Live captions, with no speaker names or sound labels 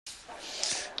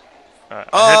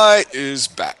I is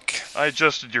back. I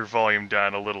adjusted your volume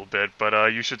down a little bit,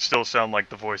 but you should still sound like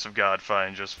the voice of God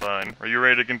fine, just fine. Are you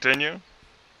ready to continue?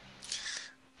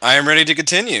 I am ready to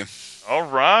continue. All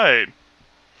right.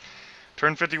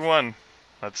 Turn 51.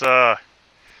 That's I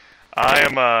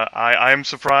am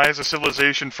surprised the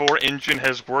Civilization 4 engine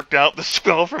has worked out the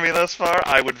spell for me thus far.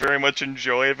 I would very much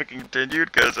enjoy if it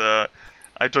continued, because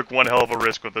I took one hell of a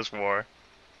risk with this war.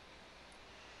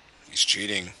 He's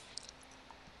cheating.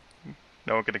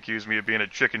 No one can accuse me of being a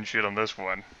chicken shit on this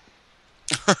one.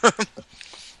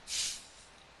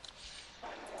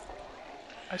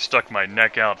 I stuck my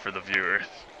neck out for the viewers.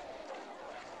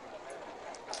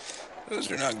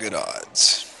 Those are not good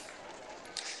odds.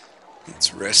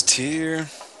 Let's rest here.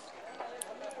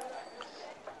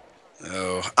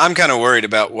 Oh, I'm kind of worried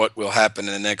about what will happen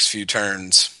in the next few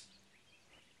turns.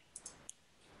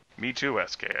 Me too,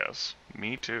 SKS.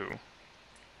 Me too.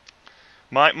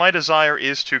 My desire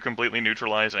is to completely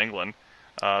neutralize England.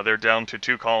 They're down to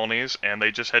 2 colonies, and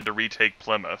they just had to retake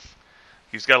Plymouth.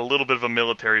 He's got a little bit of a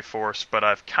military force, but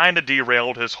I've kind of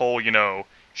derailed his whole,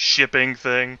 shipping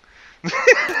thing.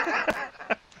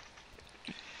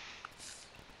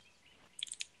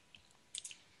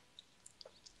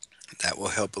 That will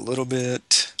help a little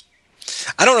bit.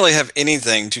 I don't really have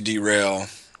anything to derail.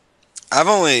 I'm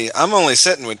only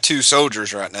sitting with 2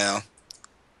 soldiers right now.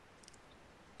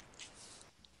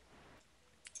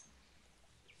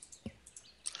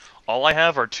 All I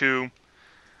have are 2.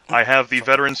 I have the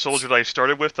veteran soldier that I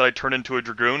started with that I turned into a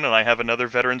dragoon, and I have another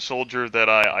veteran soldier that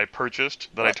I purchased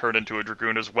that I turned into a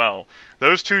dragoon as well.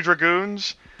 Those 2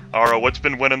 dragoons are what's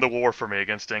been winning the war for me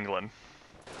against England.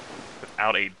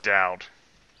 Without a doubt.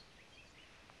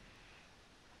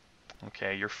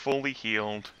 Okay, you're fully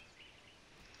healed.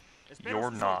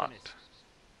 You're not.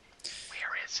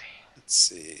 Where is he? Let's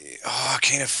see. Oh, I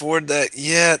can't afford that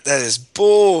yet. That is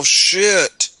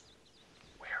bullshit.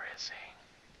 Where is he?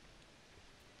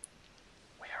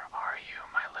 Where are you,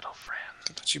 my little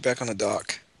friend? Put you back on the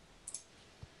dock.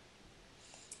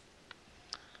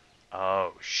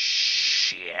 Oh,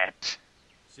 shit.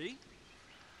 See?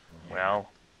 Well,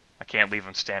 I can't leave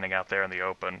him standing out there in the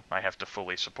open. I have to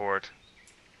fully support.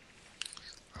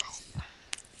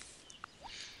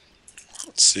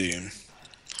 Let's see.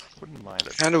 Wouldn't mind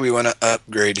it. How do we want to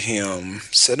upgrade him?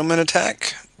 Settlement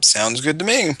attack? Sounds good to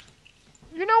me.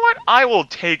 You know what? I will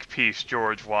take peace,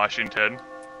 George Washington.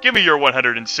 Give me your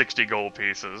 160 gold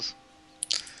pieces.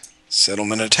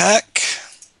 Settlement attack.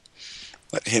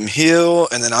 Let him heal,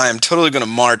 and then I am totally going to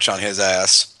march on his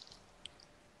ass.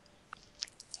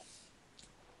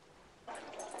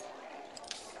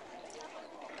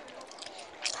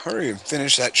 Hurry and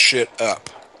finish that shit up.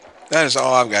 That is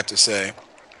all I've got to say.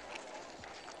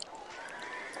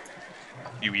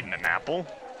 You eating an apple?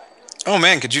 Oh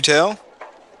man, could you tell?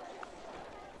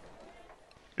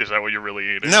 Is that what you're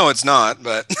really eating? No, it's not,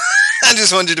 but I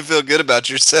just wanted you to feel good about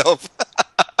yourself.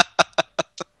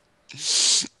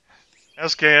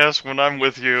 SKS, when I'm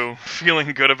with you,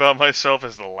 feeling good about myself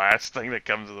is the last thing that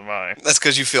comes to mind. That's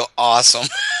because you feel awesome.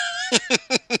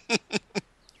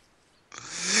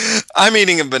 I'm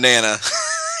eating a banana.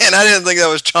 And I didn't think I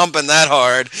was chomping that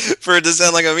hard for it to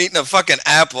sound like I'm eating a fucking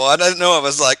apple. I didn't know I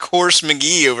was like Horse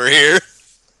McGee over here.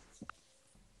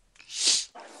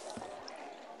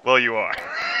 Well, you are.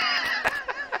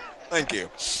 Thank you.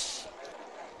 It's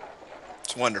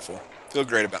wonderful. Feel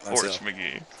great about Horace myself.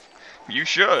 McGee. You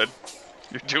should.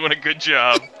 You're doing a good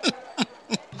job.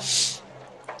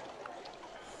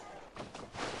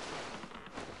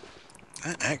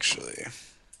 Actually,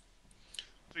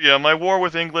 Yeah, my war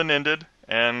with England ended,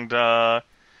 and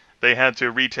they had to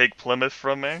retake Plymouth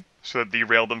from me, so that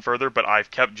derailed them further, but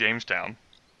I've kept Jamestown.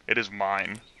 It is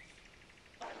mine.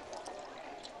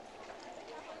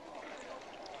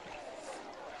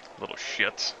 Little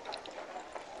shits.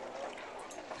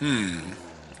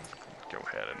 Go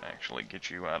ahead and actually get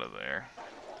you out of there.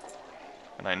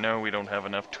 And I know we don't have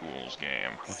enough tools,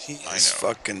 game. well, he I is know.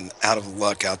 fucking out of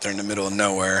luck out there in the middle of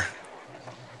nowhere.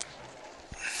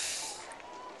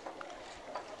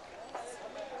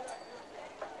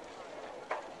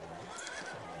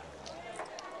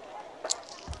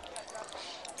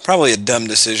 Probably a dumb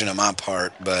decision on my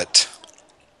part, but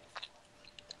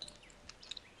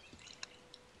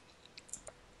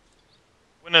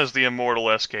When has the immortal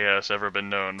SKS ever been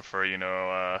known for,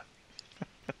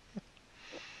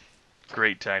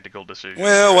 great tactical decisions,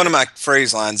 well, one of right? my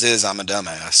phrase lines is I'm a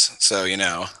dumbass, so you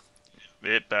know.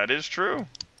 That is true.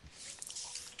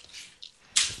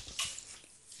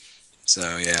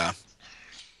 So yeah.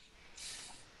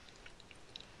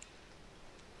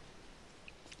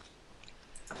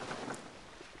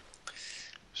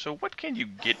 So what can you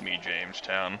get me,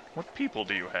 Jamestown? What people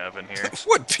do you have in here?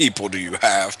 What people do you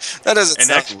have? That doesn't An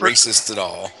sound expert, racist at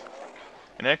all.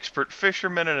 an expert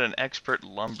fisherman and an expert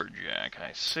lumberjack.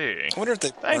 I see. I wonder if they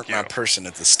Thank burnt my you. person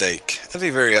at the stake. I'd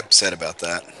be very upset about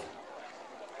that.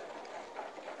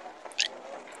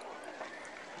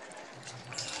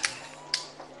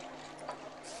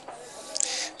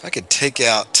 If I could take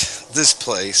out this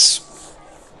place,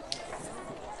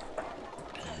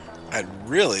 I'd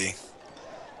really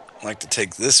like to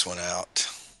take this one out.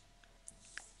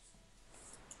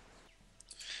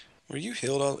 Were you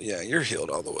healed all? Yeah, you're healed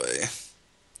all the way.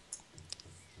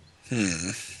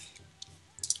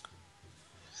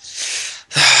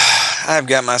 I've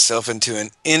got myself into an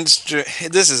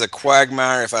This is a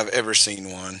quagmire if I've ever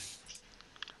seen one.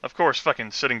 Of course,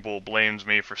 fucking Sitting Bull blames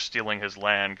me for stealing his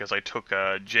land because I took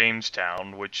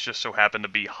Jamestown, which just so happened to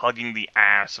be hugging the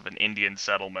ass of an Indian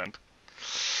settlement.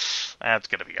 That's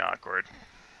gonna be awkward.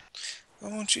 Why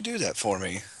won't you do that for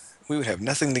me? We would have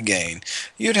nothing to gain.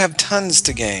 You'd have tons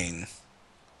to gain.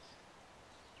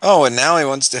 Oh, and now he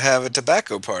wants to have a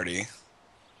tobacco party.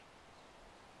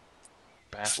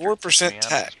 Bastard kicked 4% me out of his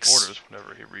tax. borders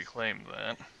whenever he reclaimed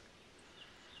that.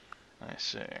 I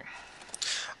see.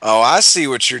 Oh, I see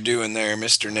what you're doing there,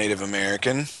 Mr. Native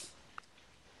American.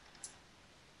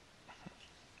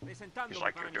 He's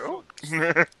like, you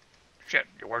do? Shit,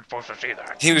 you weren't supposed to see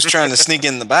that. He was trying to sneak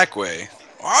in the back way.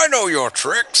 I know your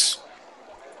tricks.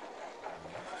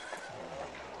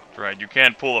 That's right, you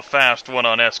can't pull a fast one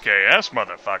on SKS,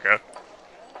 motherfucker.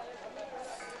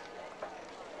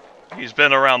 He's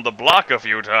been around the block a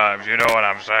few times, you know what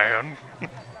I'm saying?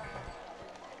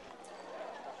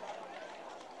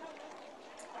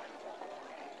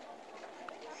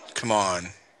 Come on.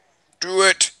 Do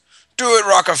it. Do it,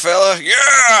 Rockefeller.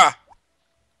 Yeah!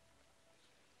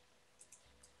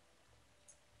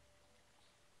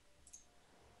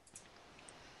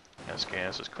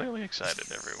 SKS is clearly excited,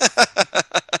 everyone.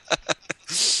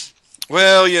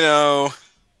 Well, you know.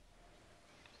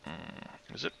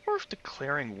 Is it worth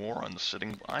declaring war on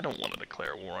Sitting Bull? I don't want to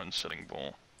declare war on Sitting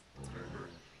Bull.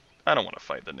 I don't want to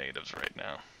fight the natives right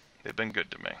now. They've been good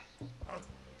to me.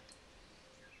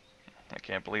 I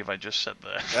can't believe I just said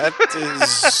that. That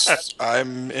is...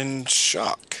 I'm in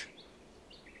shock.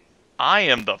 I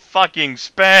am the fucking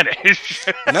Spanish!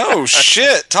 No,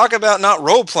 shit. Talk about not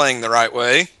role-playing the right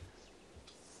way.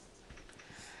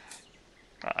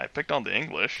 I picked on the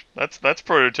English. That's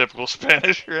prototypical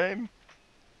Spanish, right?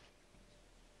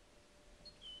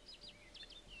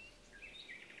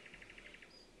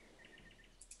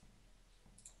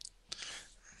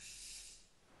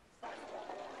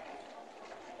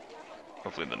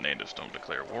 Hopefully the natives don't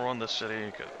declare war on this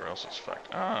city, or else it's fucked.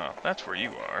 Ah, that's where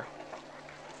you are.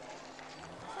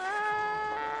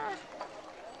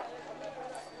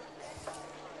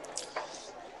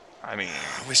 I mean...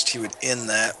 I wished he would end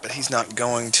that, but he's not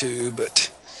going to, but...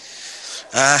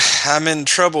 I'm in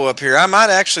trouble up here. I might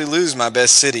actually lose my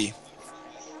best city.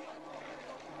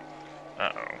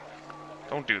 Uh-oh.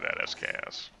 Don't do that,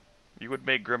 SKS. You would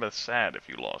make Grimith sad if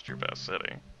you lost your best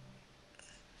city.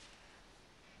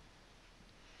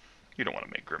 You don't want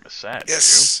to make Grimith sad,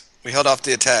 Yes, we held off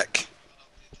the attack.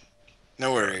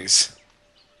 No worries.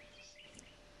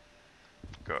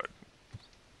 do you? Good.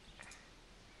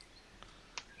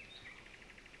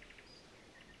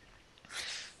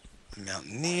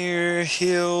 Mountaineer,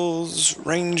 hills,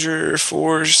 ranger,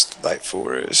 forest, light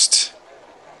forest.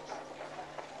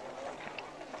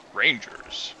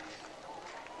 Rangers.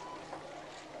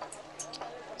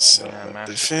 So, Yeah,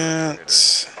 master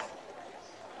defense.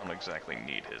 I don't exactly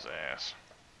need his ass.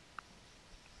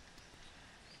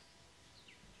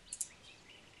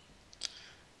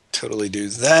 Totally do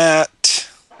that.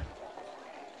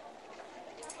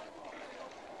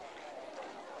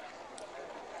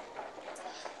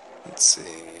 Let's see.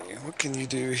 What can you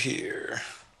do here?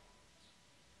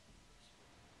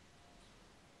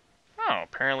 Oh,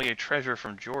 apparently a treasure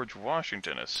from George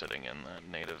Washington is sitting in that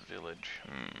native village.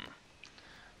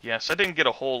 Yes, I didn't get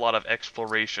a whole lot of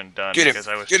exploration done because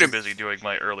I was too busy doing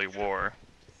my early war.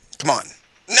 Come on.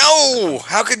 No!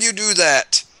 How could you do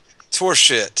that? It's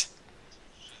horseshit.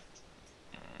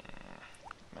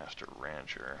 Master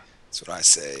Rancher. That's what I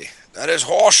say. That is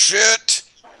horseshit!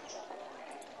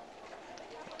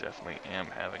 Definitely am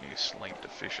having a slight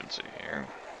deficiency here.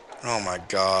 Oh my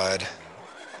god.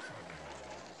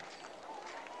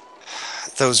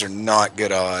 Those are not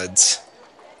good odds.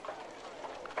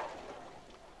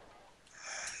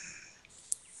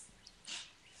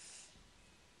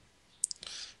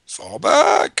 Fall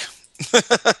back.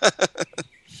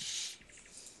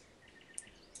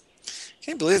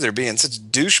 Can't believe they're being such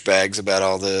douchebags about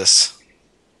all this.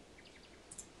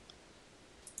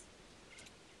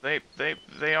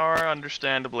 They are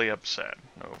understandably upset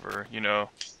over,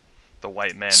 the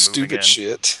white man moving Stupid in.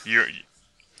 shit. You're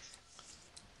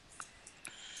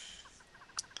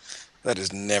That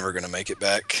is never going to make it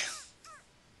back.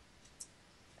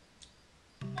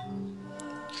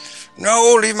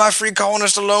 No, leave my free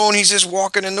colonist alone. He's just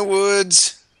walking in the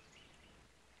woods.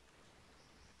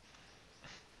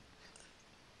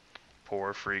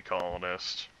 poor free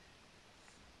colonist.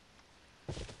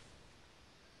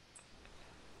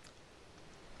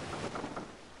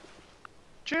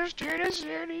 Just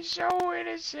innocent, he's so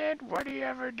innocent. What do he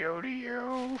ever do to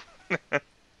you? I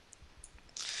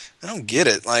don't get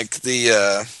it. Like,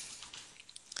 the,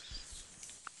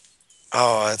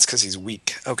 oh, that's because he's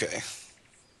weak. Okay.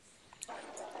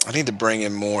 I need to bring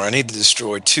in more. I need to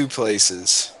destroy 2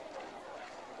 places.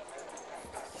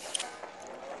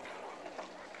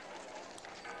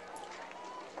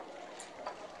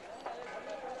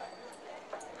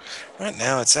 Right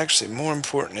now, it's actually more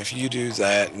important if you do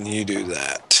that and you do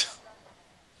that.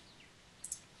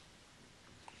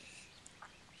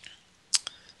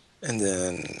 And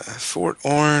then Fort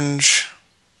Orange.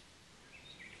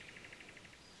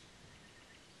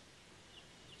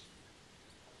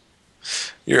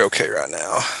 You're okay right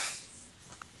now.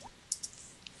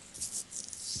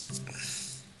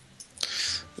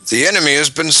 The enemy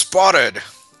has been spotted.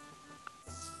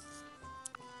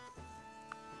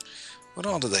 What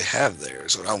all do they have there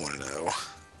is what I want to know.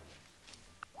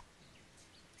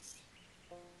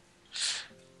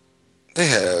 They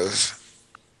have...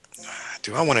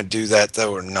 Do I want to do that,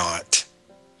 though, or not?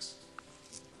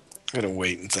 I'm going to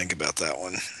wait and think about that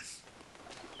one.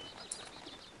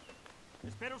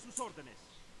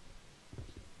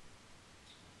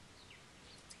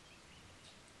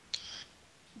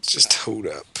 Just hold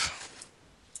up.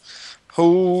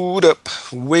 Hold up.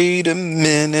 Wait a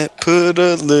minute. Put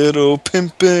a little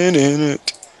pimpin' in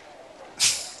it.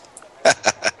 The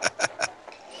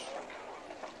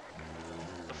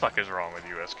fuck is wrong with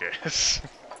you, SKS?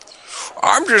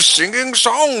 I'm just singing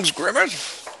songs,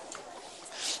 Grimith.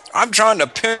 I'm trying to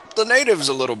pimp the natives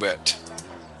a little bit.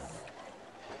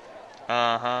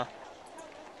 Uh-huh.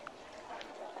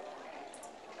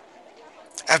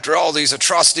 After all these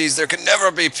atrocities, there can never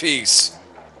be peace.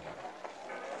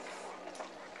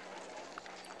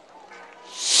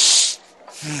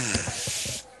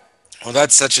 Well,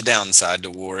 that's such a downside to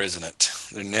war, isn't it?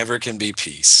 There never can be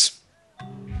peace.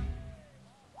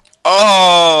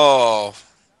 Oh!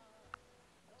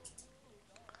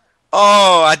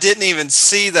 Oh, I didn't even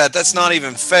see that. That's not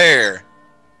even fair.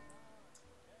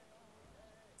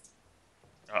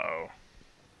 Uh-oh.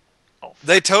 Oh,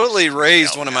 They totally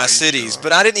razed hell, one of now my he's cities, doing-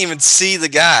 but I didn't even see the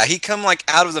guy. He come like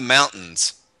out of the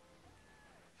mountains.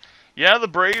 Yeah, the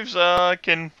Braves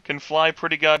can fly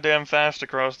pretty goddamn fast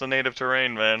across the native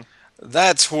terrain, man.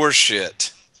 That's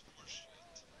horseshit.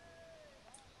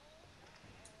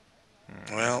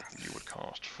 Well, You would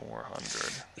cost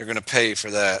 400. you're gonna pay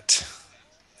for that.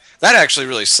 That actually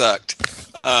really sucked.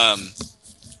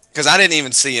 Because I didn't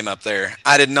even see him up there.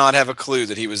 I did not have a clue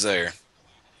that he was there.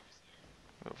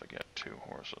 What if I get 2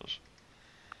 horses?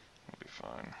 We'll be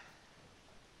fine.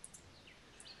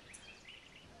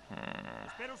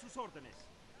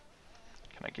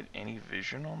 Can I get any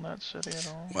vision on that city at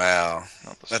all? Wow.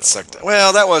 Not the That settlement. sucked.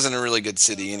 Well, that wasn't a really good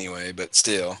city anyway, but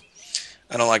still.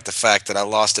 I don't like the fact that I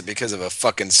lost it because of a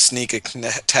fucking sneak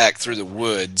attack through the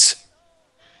woods.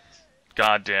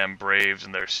 Goddamn Braves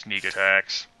and their sneak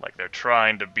attacks. Like they're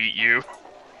trying to beat you.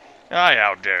 Aye,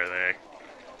 how dare they?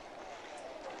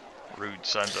 Rude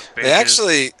sons of bitches. They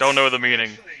actually... Don't know the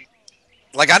meaning.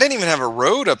 Like, I didn't even have a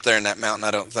road up there in that mountain,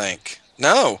 I don't think.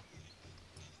 No.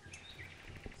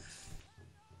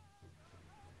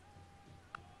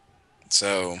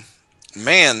 So,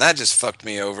 man, that just fucked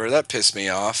me over. That pissed me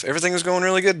off. Everything was going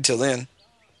really good until then.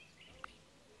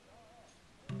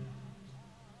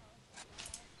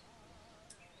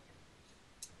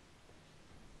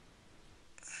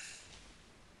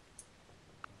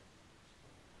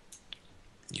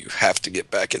 You have to get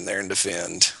back in there and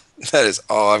defend. That is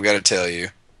all I've got to tell you.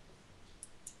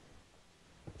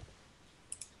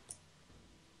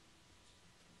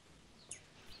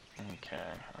 Okay,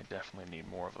 I definitely need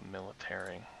more of a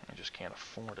military. I just can't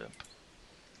afford it.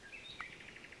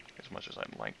 As much as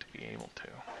I'd like to be able to.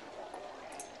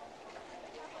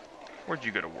 Where'd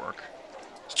you go to work?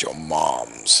 It's your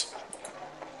mom's.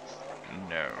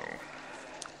 No.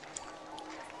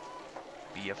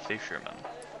 Be a fisherman.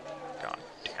 God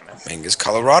damn it. Mingus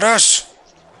Colorados.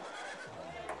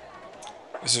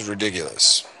 This is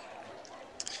ridiculous.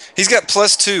 He's got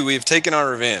 +2. We've taken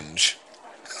our revenge.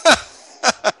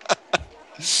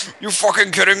 You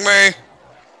fucking kidding me?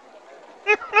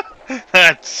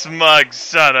 That smug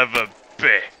son of a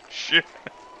bitch.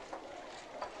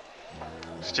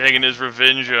 He's taking his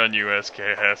revenge on you,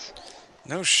 SKS.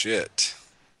 No shit.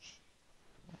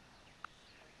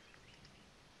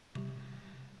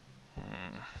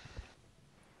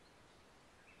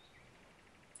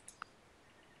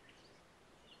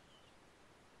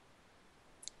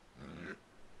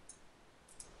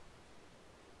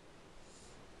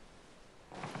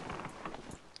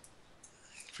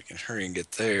 If we can hurry and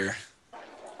get there.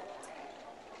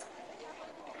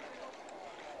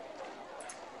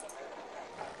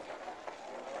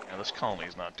 Yeah, this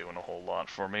colony's not doing a whole lot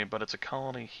for me, but it's a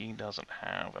colony he doesn't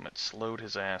have, and it slowed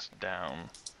his ass down,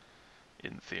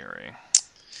 in theory.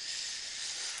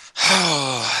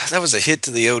 Oh, that was a hit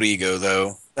to the old ego,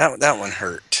 though. That one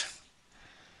hurt.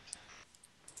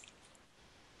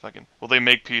 Fucking, will they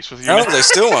make peace with you No, now? they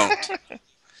still won't.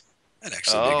 That'd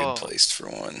actually be a Oh. good place for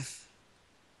one.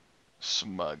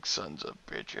 Smug sons of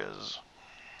bitches.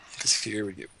 Because here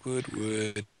we get wood.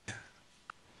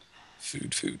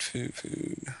 Food.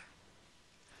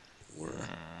 Or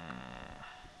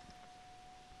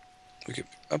we could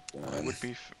pick up one. Would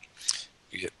be.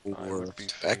 We get I ore, would be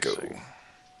tobacco. facing-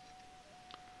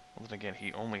 Well, then again,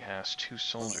 he only has 2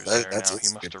 soldiers that- there that's now. a He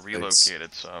must good have place.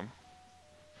 relocated some.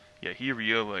 Yeah, he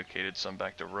relocated some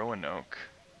back to Roanoke.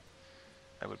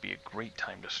 That would be a great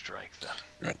time to strike them.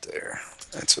 Right there.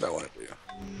 That's what I want to do.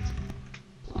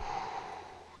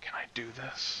 Can I do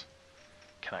this?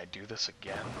 Can I do this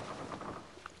again?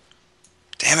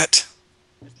 Damn it.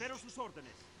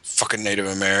 Fucking Native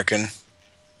American.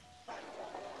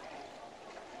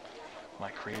 Am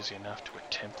I crazy enough to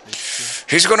attempt this shit?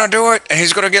 He's gonna do it, and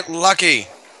he's gonna get lucky.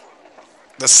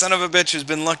 The son of a bitch has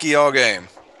been lucky all game.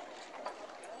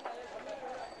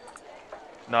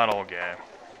 Not all game.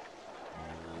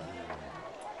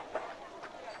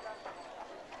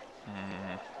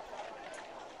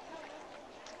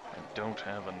 I don't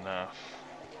have enough.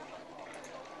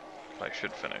 I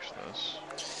should finish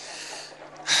this.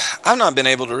 I've not been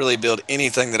able to really build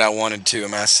anything that I wanted to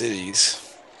in my cities.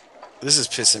 This is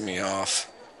pissing me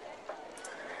off.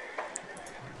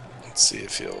 Let's see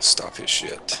if he'll stop his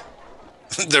shit.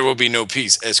 There will be no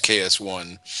peace,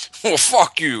 SKS1. Well,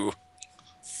 fuck you.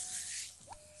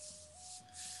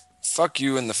 Fuck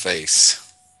you in the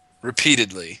face.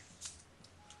 Repeatedly.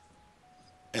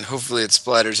 And hopefully it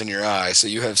splatters in your eye so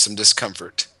you have some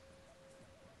discomfort.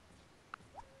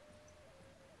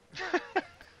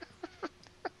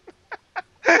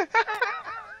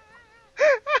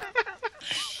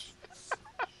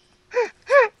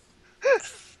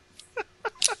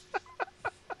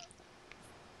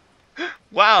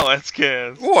 Wow,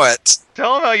 SKS. What?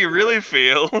 Tell him how you really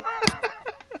feel.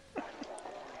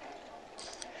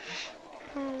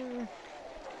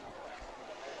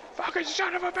 Fucking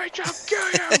son of a bitch, I'll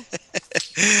kill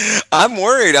you! I'm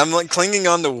worried. I'm like clinging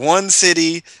on to one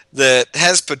city that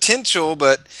has potential,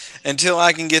 but until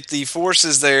I can get the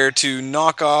forces there to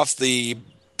knock off the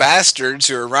bastards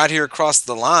who are right here across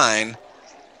the line,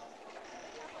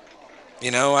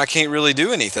 you know, I can't really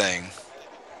do anything.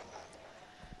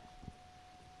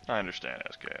 I understand,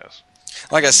 SKS.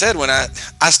 Like I said, when I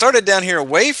started down here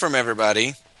away from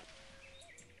everybody,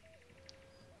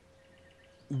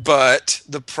 but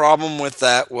the problem with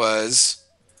that was,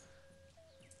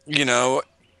 you know,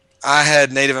 I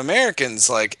had Native Americans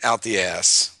like out the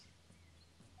ass.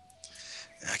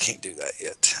 I can't do that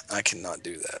yet. I cannot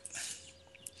do that.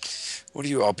 What are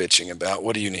you all bitching about?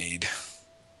 What do you need?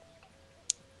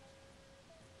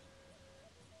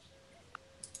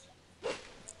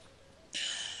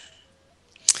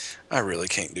 I really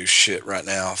can't do shit right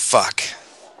now. Fuck.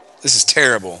 This is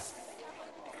terrible.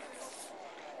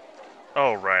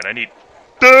 Oh, right, I need...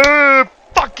 The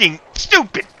fucking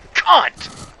stupid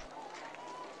cunt!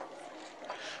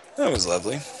 That was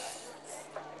lovely.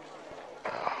 Oh,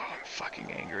 I'm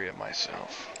fucking angry at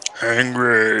myself.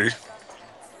 Angry.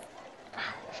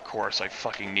 Of course, I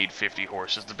fucking need 50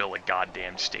 horses to build a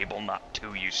goddamn stable, not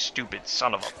 2, you stupid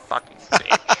son of a fucking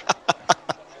bitch.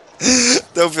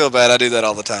 Don't feel bad. I do that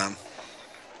all the time.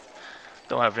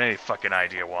 Don't have any fucking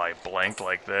idea why I blanked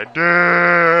like that.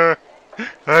 Duh,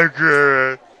 I'm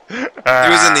good. It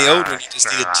was in the old one. You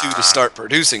just needed 2 to start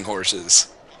producing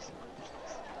horses.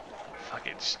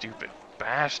 Fucking stupid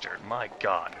bastard. My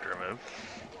god, Grimith.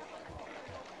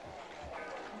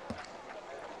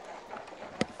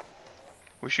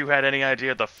 Wish you had any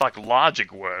idea what the fuck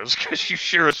logic was, because you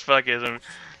sure as fuck isn't.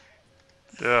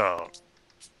 Oh.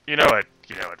 You know what?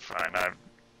 Fine. I'm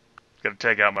gonna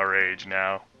take out my rage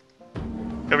now.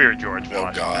 Come here, George Oh,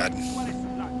 Washington.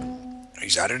 God.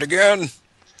 He's at it again.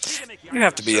 You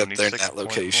have to be up there in that 76.4.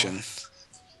 location.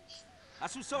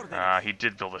 He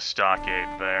did build a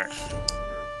stockade there.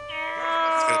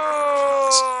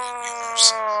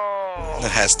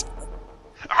 That has to.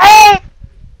 Oh!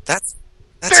 That's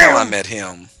that's how I Damn! met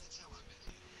him.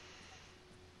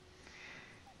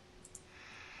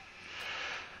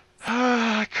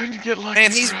 I couldn't get lucky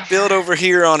Man, he's forever. built over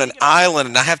here on an island,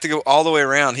 and I have to go all the way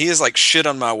around. He is like shit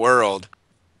on my world.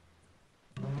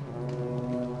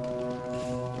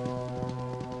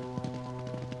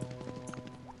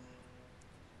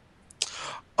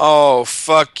 Oh,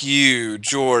 fuck you,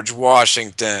 George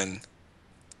Washington.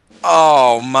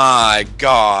 Oh my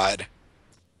God.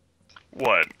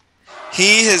 What?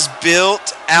 He has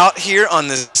built out here on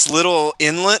this little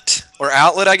inlet, or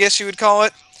outlet, I guess you would call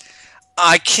it.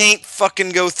 I can't fucking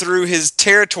go through his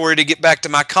territory to get back to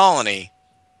my colony.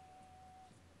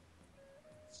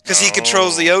 Because he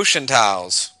controls the Oh, ocean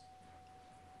tiles.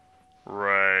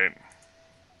 right.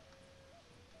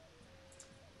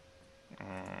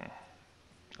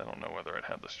 I don't know whether I'd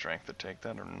have the strength to take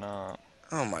that or not.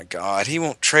 Oh my God, he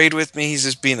won't trade with me. He's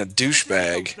just being a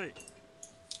douchebag.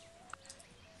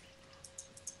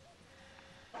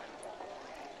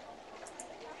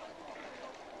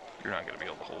 You're not going to be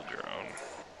able to hold your own.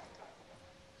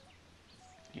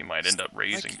 You might end up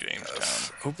raising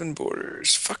Jamestown. Open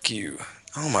borders. Fuck you.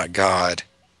 Oh my God.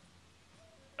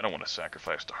 I don't want to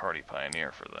sacrifice the hardy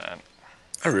pioneer for that.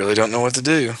 I really don't know what to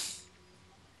do.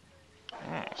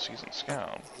 Oh, seasoned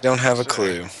scout. Don't have a Sick.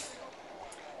 clue.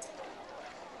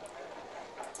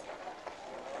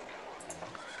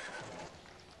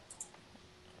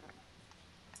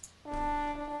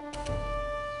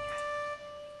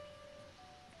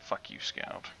 Fuck you,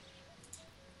 scout.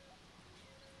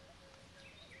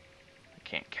 I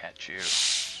can't catch you.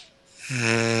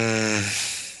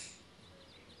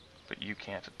 But you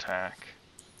can't attack.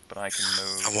 But I can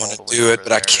move. I want all to the way do over it,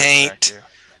 but I there to attack can't. you.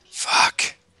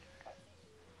 Fuck.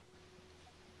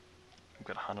 I'm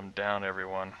gonna hunt him down,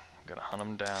 everyone. I'm gonna hunt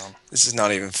him down. This is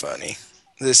not even funny.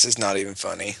 This is not even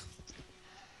funny.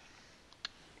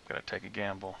 I'm gonna take a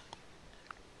gamble.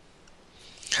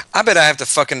 I bet I have to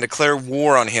fucking declare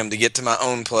war on him to get to my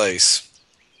own place.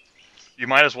 You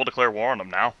might as well declare war on him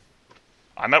now.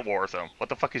 I'm at war with him. What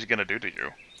the fuck is he gonna do to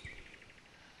you?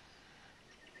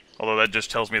 Although that just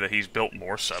tells me that he's built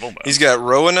more settlements. He's got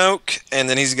Roanoke, and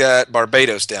then he's got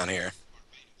Barbados down here.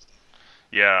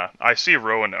 Yeah, I see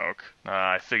Roanoke.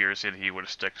 I figure he would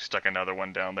have stuck another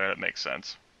one down there. That makes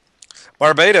sense.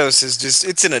 Barbados is just,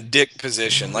 it's in a dick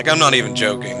position. Like, I'm not even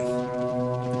joking.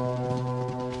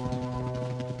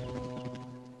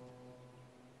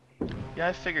 Yeah,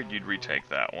 I figured you'd retake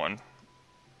that one.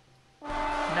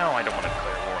 No, I don't want to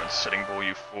declare war on Sitting Bull,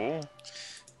 you fool.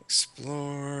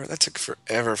 Explore. That took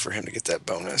forever for him to get that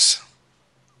bonus.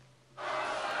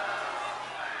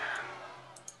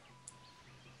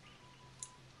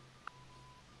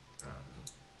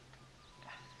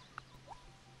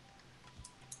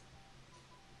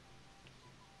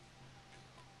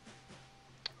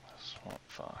 Swamp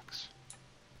Fox.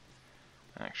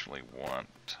 I actually want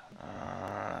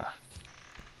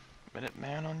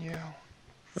Minuteman on you.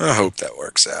 I hope that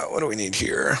works out. What do we need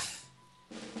here?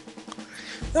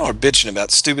 Y'all are bitching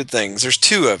about stupid things. There's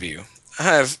two of you.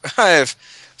 I have,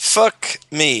 fuck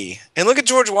me. And look at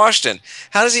George Washington.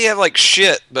 How does he have, like,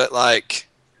 shit, but, like,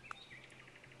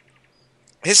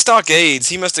 his stockades,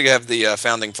 he must have the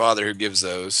founding father who gives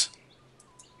those.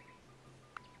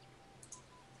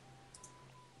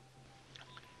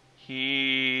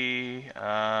 He,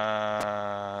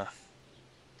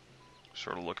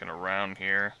 sort of looking around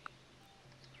here.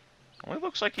 Only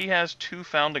looks like he has two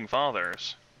founding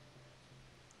fathers.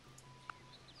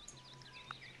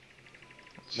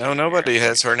 No, nobody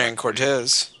has Hernan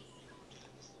Cortez.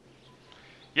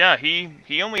 Yeah,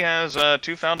 he only has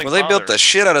two founding Well, they fathers. built the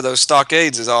shit out of those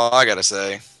stockades is all I gotta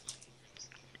say.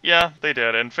 Yeah, they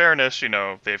did. In fairness, you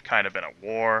know, they've kind of been at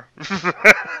war.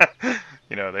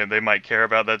 You know, they might care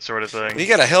about that sort of thing. He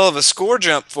got a hell of a score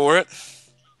jump for it.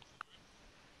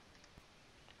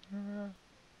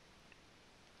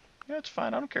 Yeah, it's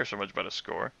fine. I don't care so much about his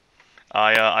score.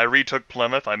 I retook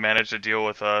Plymouth. I managed to deal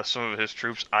with some of his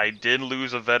troops. I did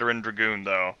lose a veteran dragoon,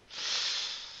 though.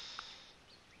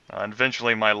 And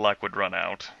eventually my luck would run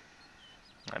out.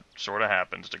 That sort of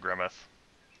happens to Grimith.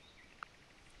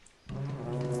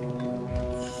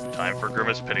 Time for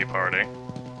Grimith's pity party.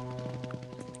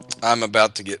 I'm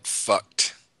about to get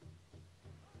fucked.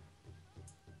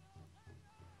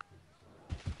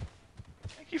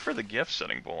 Thank you for the gift,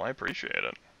 Sitting Bull. I appreciate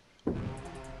it.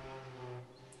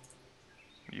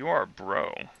 You are a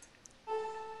bro.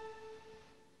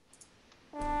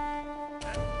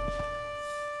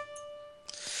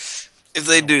 If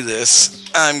they do this,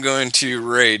 I'm going to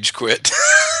rage quit.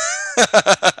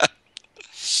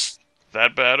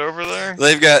 That bad over there?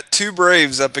 They've got two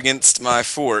Braves up against my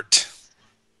fort,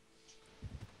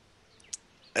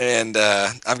 and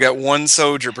I've got one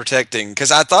soldier protecting.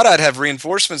 Because I thought I'd have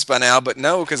reinforcements by now, but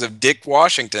no, because of Dick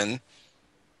Washington.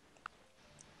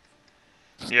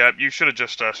 Yeah, you should have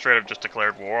just straight up just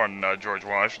declared war on George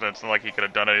Washington. It's not like he could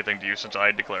have done anything to you since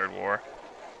I declared war.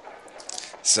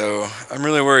 So I'm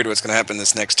really worried what's going to happen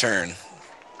this next turn.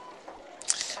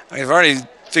 I've already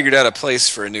figured out a place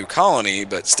for a new colony,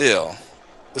 but still,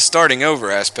 the starting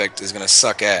over aspect is going to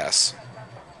suck ass.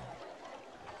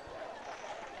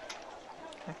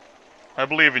 I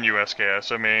believe in you,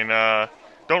 SKS. I mean,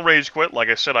 don't rage quit. Like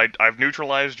I said, I've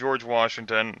neutralized George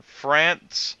Washington.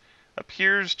 France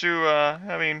appears to,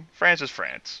 I mean, France is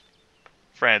France.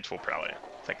 France will probably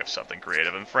think of something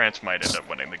creative, and France might end up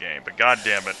winning the game. But god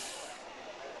damn it,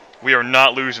 we are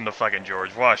not losing to fucking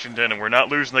George Washington, and we're not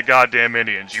losing the goddamn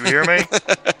Indians. You hear me?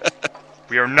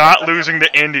 We are not losing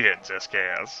the Indians,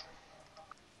 SKS.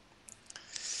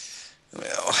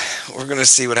 Well, we're going to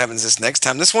see what happens this next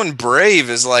time. This one, Brave,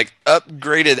 is like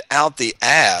upgraded out the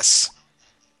ass.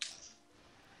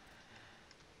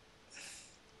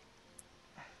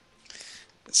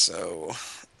 So, I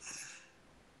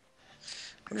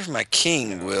wonder if my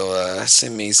king will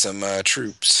send me some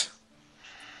troops.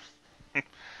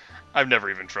 I've never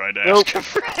even tried to Nope. ask him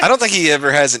for I don't think he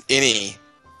ever has in any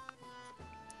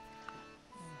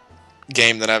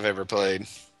game that I've ever played.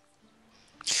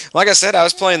 Like I said, I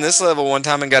was playing this level one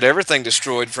time and got everything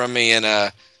destroyed from me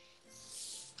and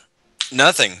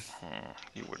nothing.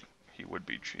 He would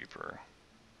be cheaper.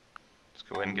 Let's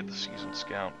go ahead and get the season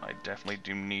scout. I definitely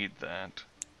do need that.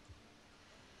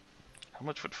 How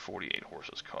much would 48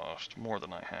 horses cost? More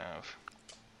than I have.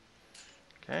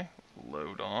 Okay,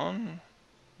 load on.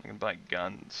 I can buy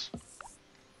guns.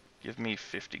 Give me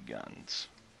 50 guns.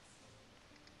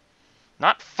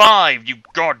 Not 5, you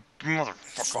god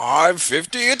motherfucker.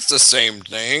 550? It's the same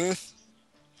thing.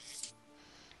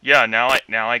 Yeah, now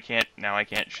I can't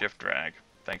shift drag.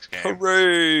 Thanks, game.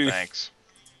 Hooray! Thanks.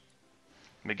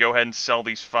 Let me go ahead and sell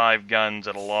these 5 guns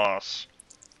at a loss.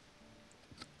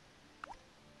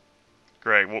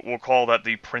 Great, we'll call that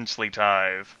the princely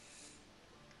tithe.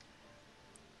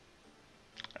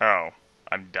 Oh,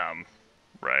 I'm dumb.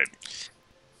 Right.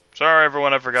 Sorry,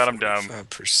 everyone, I forgot I'm dumb.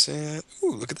 5%.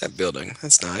 Ooh, look at that building.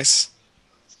 That's nice.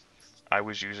 I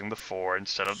was using the 4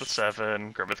 instead of the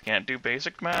 7. Grimith can't do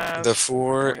basic math. The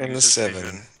 4 and the Uses 7.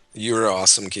 vision. You're an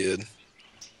awesome kid.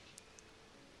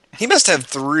 He must have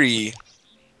 3.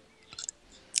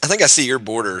 I think I see your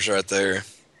borders right there.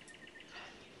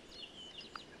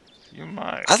 You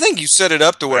might. I think you set it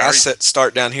up to where I Very-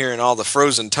 start down here and all the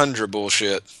frozen tundra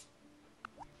bullshit.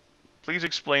 Please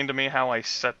explain to me how I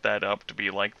set that up to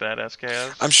be like that,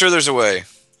 SKS. I'm sure there's a way.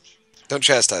 Don't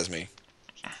chastise me.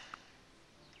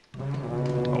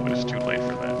 Oh, it is too late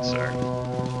for that, sir.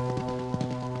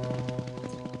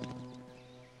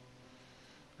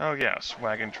 Oh yes,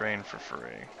 wagon train for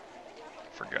free.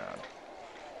 Forgot.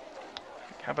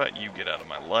 How about you get out of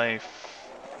my life?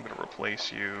 I'm gonna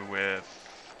replace you with...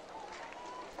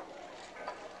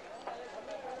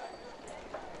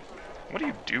 What do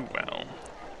you do well?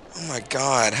 Oh my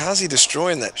god, how's he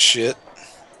destroying that shit?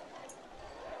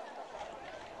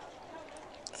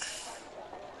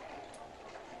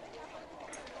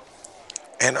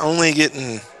 And only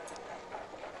getting...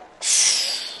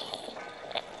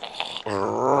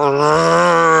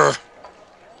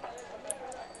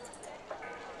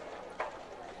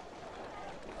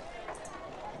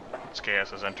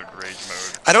 SKS has entered rage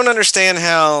mode. I don't understand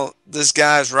how this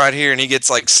guy's right here and he gets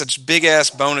like such big ass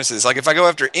bonuses. Like if I go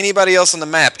after anybody else on the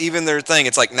map, even their thing,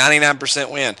 it's like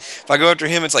 99% win. If I go after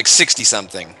him, it's like 60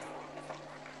 something.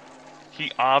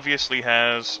 He obviously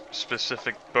has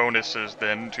specific bonuses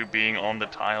then to being on the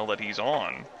tile that he's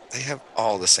on. They have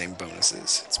all the same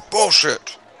bonuses. It's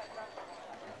bullshit.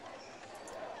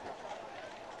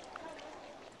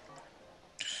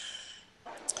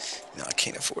 No, I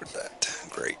can't afford that.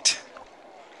 Great.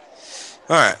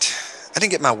 Alright. I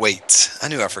didn't get my weights. I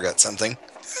knew I forgot something.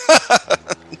 I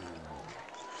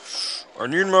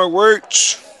need my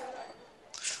weights.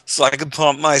 So I can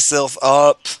pump myself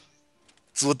up.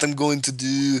 That's what I'm going to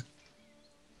do.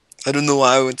 I don't know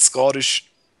why I went Scottish.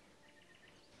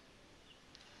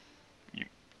 You,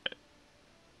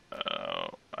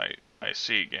 I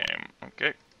see, game.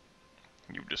 Okay.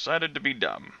 You've decided to be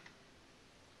dumb.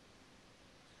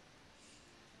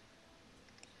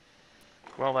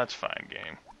 Well, that's fine,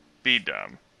 game. Be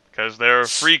dumb. Because there are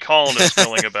free colonists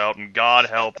milling about, and God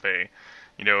help me.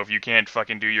 You know, if you can't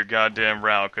fucking do your goddamn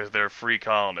route, because there are free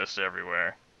colonists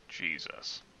everywhere.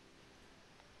 Jesus.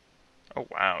 Oh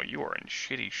wow, you are in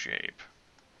shitty shape.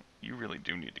 You really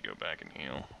do need to go back and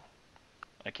heal.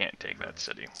 I can't take that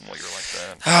city while you're like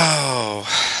that. Oh.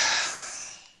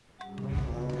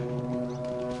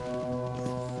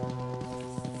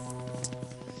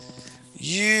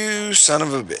 You son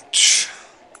of a bitch.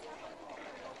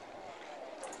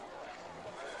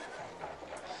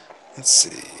 Let's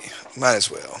see. Might as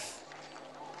well.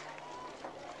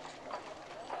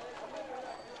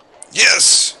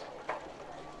 Yes!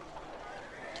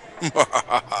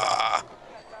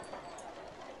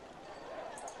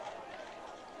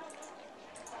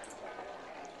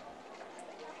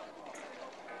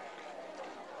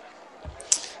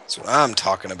 That's what I'm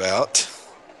talking about.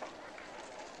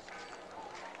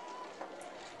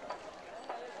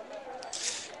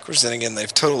 Of course, then again,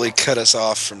 they've totally cut us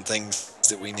off from things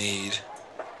that we need.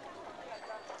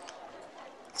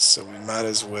 So we might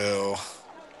as well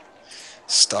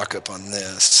stock up on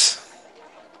this.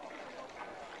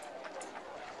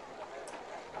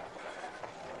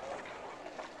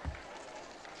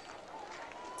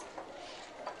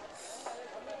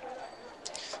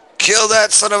 Kill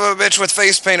that son of a bitch with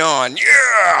face paint on.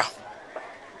 Yeah!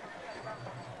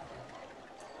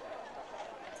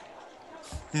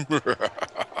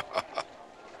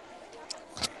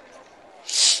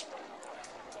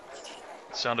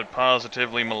 Sounded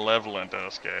positively malevolent, It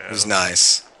was SKS.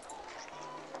 nice.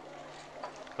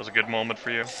 That was a good moment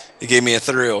for you? It gave me a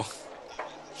thrill.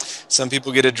 Some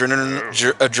people get Oh.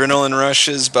 adrenaline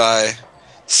rushes by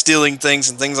stealing things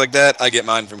and things like that. I get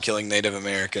mine from killing Native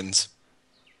Americans.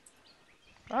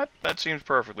 That seems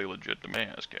perfectly legit to me,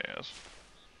 SKS.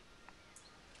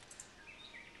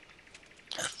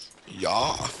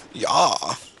 Yeah,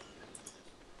 yeah.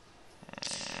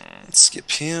 Let's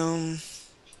skip him.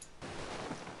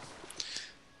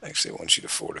 Actually, I want you to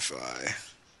fortify.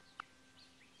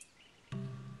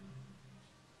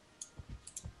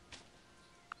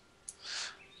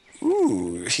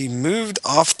 Ooh, he moved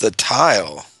off the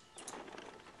tile.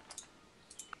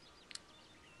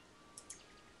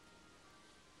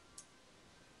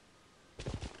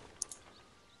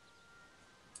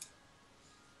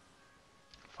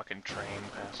 Fucking train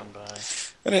passing by.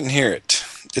 I didn't hear it.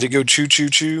 Did it go choo choo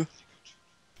choo?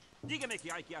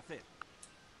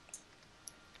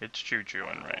 It's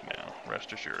choo-chooing right now,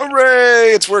 rest assured.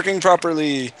 Hooray! It's working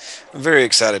properly. I'm very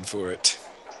excited for it.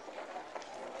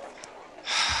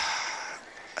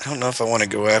 I don't know if I want to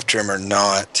go after him or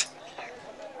not.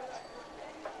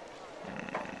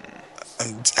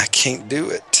 I can't do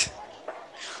it.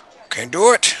 Can't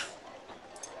do it.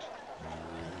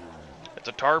 It's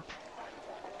a tarp.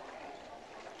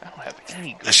 I don't have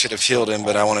any good I should have healed him,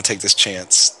 but I want to take this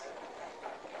chance.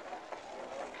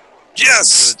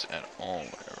 Yes! goods at all there.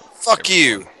 Fuck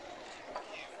you.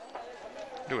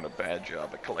 Doing a bad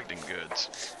job at collecting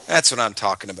goods. That's what I'm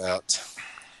talking about.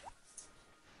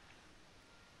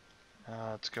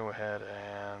 Let's go ahead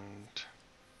and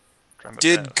try my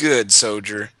Did best. good,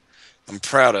 soldier. I'm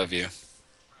proud of you.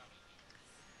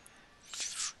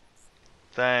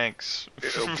 Thanks.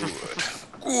 Oh,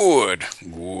 good.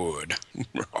 Good.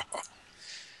 Good.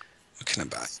 What can I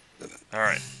buy?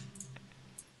 Alright.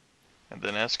 And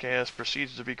then SKS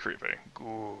proceeds to be creepy.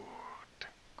 Good.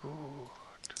 Good.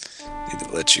 Need to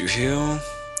let you heal.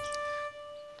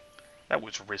 That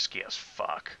was risky as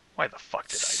fuck. Why the fuck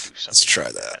did I do something? Let's try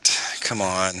like that. Come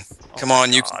on. Oh Come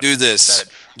on, you can God. do this.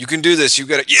 If You can do this. You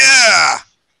got it. Yeah!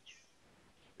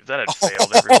 that had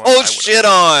failed, everyone, Oh, shit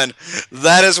on.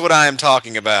 That is what I am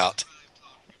talking about.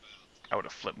 I would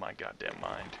have flipped my goddamn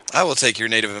mind. I will take your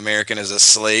Native American as a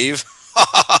slave.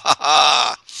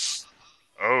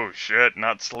 Oh shit,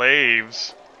 not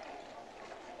slaves.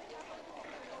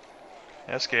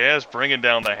 SKS bringing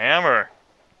down the hammer.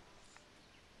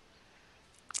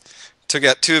 Took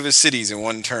out 2 of his cities in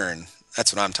 1 turn.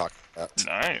 That's what I'm talking about.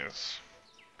 Nice.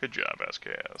 Good job,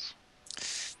 SKS.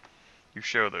 You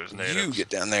show those natives. You get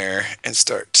down there and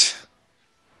start.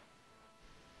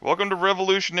 Welcome to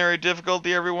Revolutionary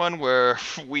Difficulty, everyone, where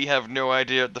we have no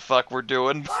idea what the fuck we're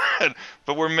doing,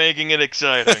 but we're making it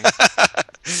exciting.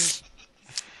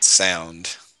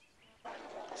 Sound.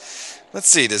 Let's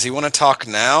see, does he want to talk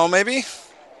now, maybe?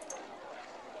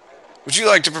 Would you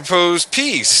like to propose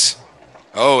peace?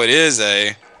 Oh, it is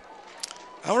a...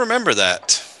 I'll remember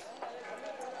that.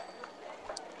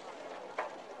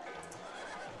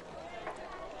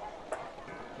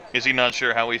 Is he not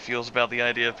sure how he feels about the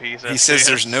idea of peace? He says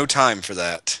there's no time for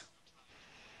that.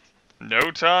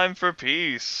 No time for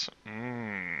peace.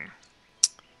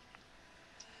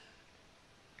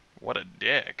 What a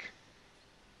dick.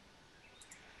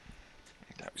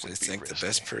 That I would be think the risky.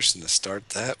 best person to start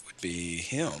that would be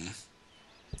him.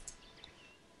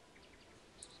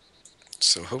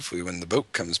 So hopefully when the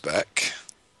boat comes back.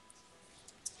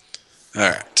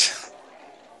 Alright.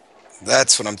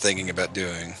 That's what I'm thinking about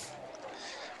doing.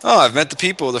 Oh, I've met the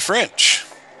people of the French.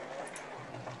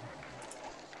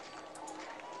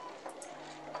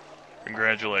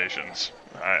 Congratulations.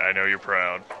 I know you're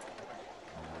proud.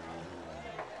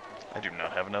 I do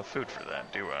not have enough food for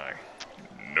that, do I?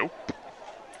 Nope.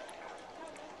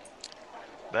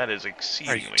 That is Are you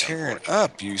exceedingly tearing unfortunate.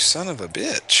 up, you son of a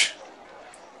bitch?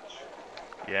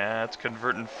 Yeah, it's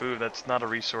converting food. That's not a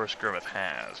resource Grimith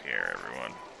has here,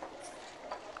 everyone.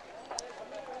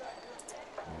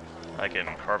 I can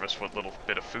harvest what little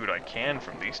bit of food I can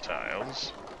from these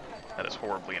tiles. That is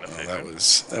horribly Well,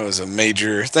 inefficient. that was a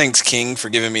major thanks, King, for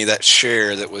giving me that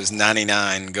share that was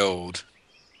 99 gold.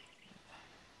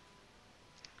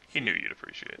 He knew you'd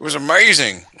appreciate It was that.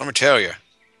 amazing, let me tell you.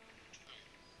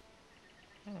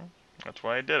 That's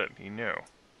why I did it. He knew.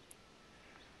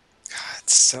 God,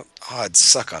 so odd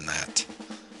suck on that.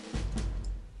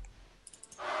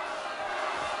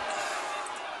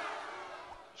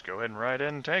 Just go ahead and ride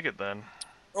in and take it then.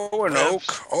 Oh, an Whatevs.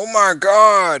 oak. Oh my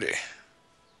god.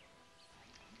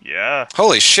 Yeah.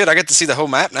 Holy shit, I get to see the whole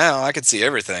map now. I can see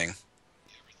everything.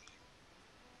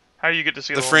 How do you get to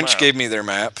see The the whole French map? gave me their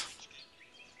map.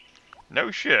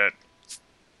 No shit.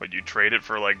 Would you trade it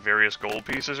for like various gold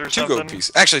pieces or 2 gold something?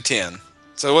 pieces. Actually, 10.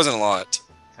 So it wasn't a lot.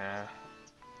 Yeah.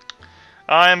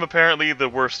 I am apparently the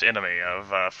worst enemy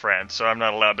of France, so I'm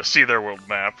not allowed to see their world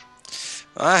map.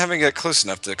 I haven't got close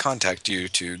enough to contact you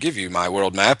to give you my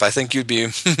world map. I think you'd be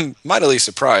mightily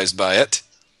surprised by it.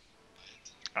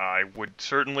 I would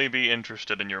certainly be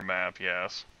interested in your map,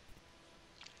 yes.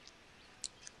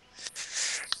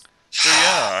 So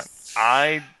yeah,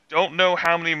 I don't know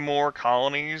how many more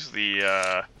colonies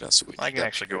What else do we I need can up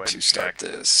actually here go ahead to and start check.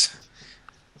 this?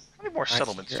 How many more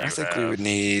settlements do I you think we would have?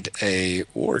 need a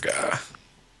Warga.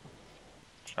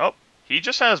 Oh, he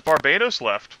just has Barbados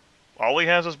left. All he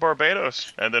has is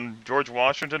Barbados, and then George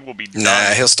Washington will be Nah,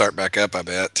 done. he'll start back up, I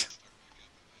bet.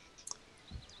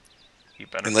 He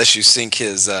better. Unless you sink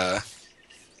his,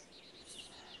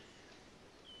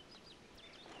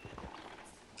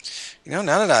 You know,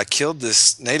 now that I killed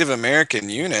this Native American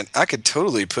unit, I could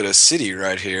totally put a city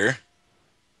right here.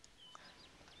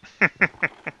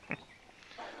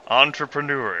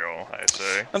 Entrepreneurial, I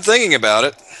say. I'm thinking about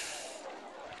it.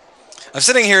 I'm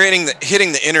sitting here hitting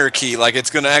the enter key like it's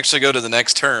going to actually go to the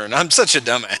next turn. I'm such a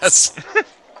dumbass.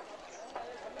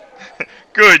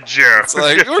 Good joke. It's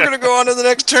like, we're going to go on to the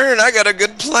next turn. I got a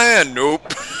good plan.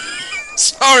 Nope.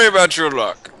 Sorry about your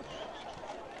luck.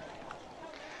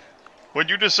 When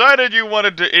you decided you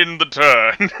wanted to end the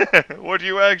turn, what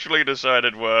you actually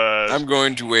decided was... I'm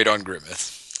going to wait on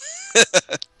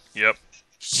Grimith. Yep.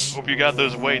 Hope you got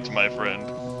those weights, my friend.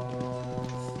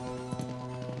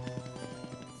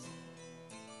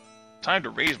 Time to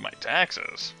raise my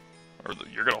taxes. Or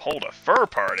you're gonna hold a fur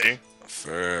party.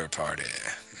 Fur party.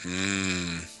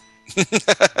 Hmm.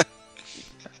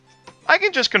 I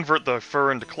can just convert the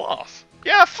fur into cloth.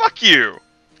 Yeah, fuck you.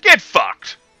 Get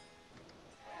fucked.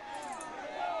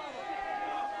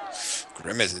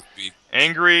 Grimith is big.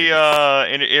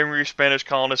 Angry Spanish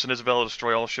colonists in Isabella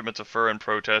destroy all shipments of fur in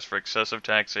protest for excessive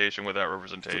taxation without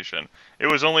representation. It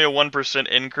was only a 1%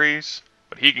 increase,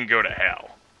 but he can go to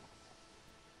hell.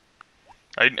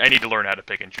 I need to learn how to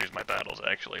pick and choose my battles,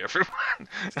 actually, everyone.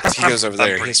 He goes over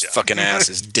there. I'm pretty His dumb. fucking ass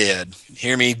is dead.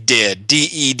 Hear me? Dead.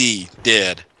 D-E-D.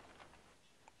 Dead.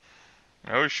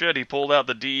 Oh shit, he pulled out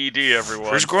the DED,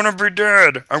 everyone. He's gonna be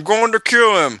dead. I'm going to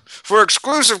kill him. For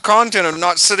exclusive content of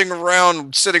not sitting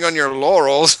around sitting on your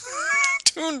laurels.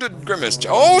 Tune to Grimace.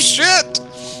 Oh shit!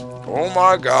 Oh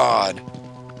my god.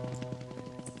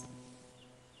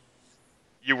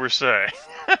 You were saying.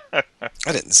 I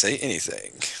didn't say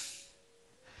anything.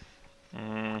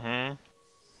 Mm-hmm.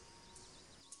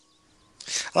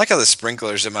 I like how the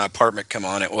sprinklers in my apartment come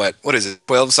on at what is it,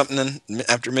 12 something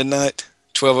after midnight?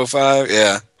 12:05?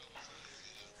 Yeah.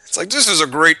 It's like, this is a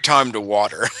great time to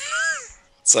water.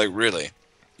 It's like, really?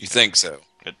 You think so?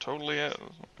 It totally is.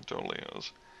 It totally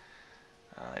is.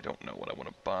 I don't know what I want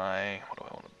to buy. What do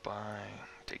I want to buy?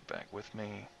 Take back with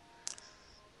me.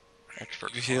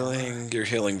 Expert farmer. You're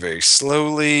healing very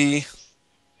slowly.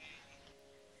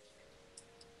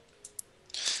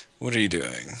 What are you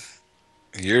doing?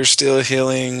 You're still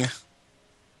healing.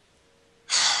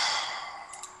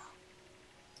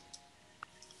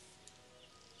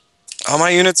 All my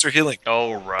units are healing.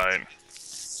 Oh, right.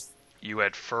 You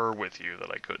had fur with you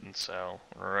that I couldn't sell.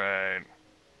 Right.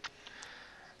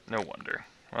 No wonder.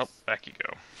 Well, back you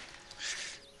go.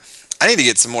 I need to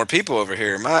get some more people over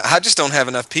here. I just don't have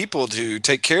enough people to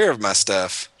take care of my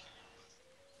stuff.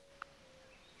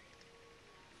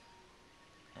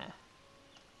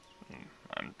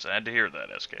 I'm sad to hear that,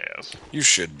 SKS. You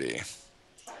should be.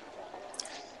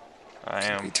 I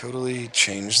Can we am. totally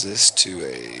change this to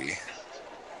a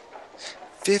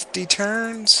 50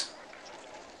 turns?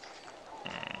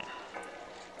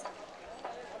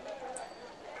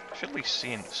 Should at least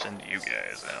send you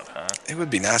guys out, huh? It would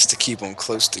be nice to keep them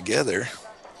close together.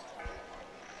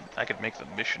 I could make them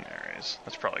missionaries.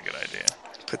 That's probably a good idea.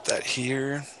 Put that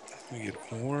here. We get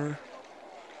ore.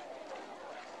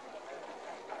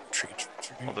 Tree.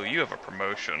 Although you have a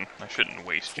promotion, I shouldn't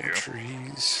waste More you.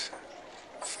 trees.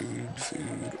 Food.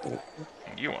 Ore.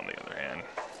 You, on the other hand.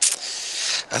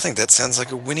 I think that sounds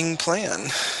like a winning plan.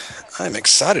 I'm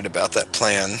excited about that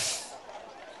plan.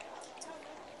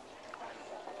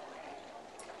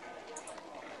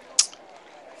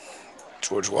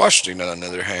 George Washington, on the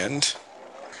other hand,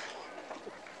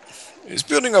 is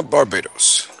building up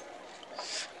Barbados.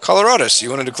 Coloradus, you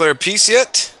want to declare peace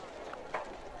yet?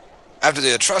 After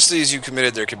the atrocities you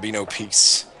committed, there can be no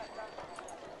peace.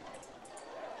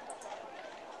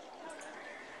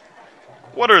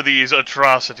 What are these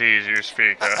atrocities you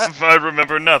speak of? I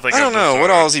remember nothing I of don't the know. sort.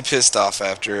 What all is he pissed off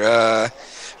after?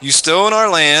 You stolen our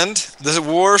land. This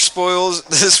war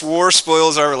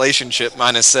spoils our relationship.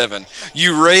 -7.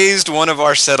 You raised one of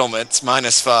our settlements.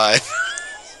 -5.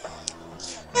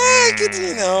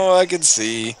 I could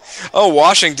see. Oh,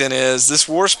 Washington is. This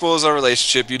war spoils our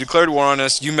relationship. You declared war on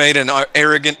us. You made an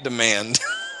arrogant demand.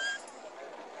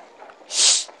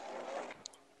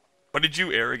 What did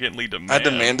you arrogantly I demand?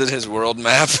 demanded his world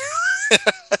map.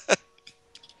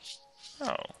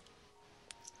 Oh.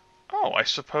 Oh, I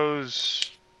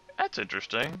suppose that's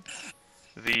interesting.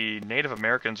 The Native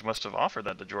Americans must have offered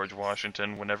that to George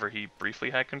Washington whenever he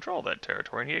briefly had control of that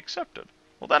territory, and he accepted.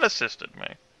 Well, that assisted me.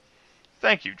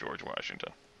 Thank you, George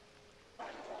Washington.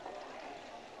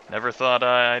 Never thought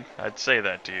I'd say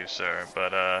that to you, sir,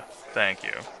 but, thank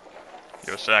you.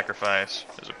 Your sacrifice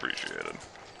is appreciated.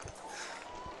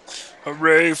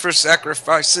 Hooray for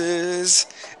sacrifices.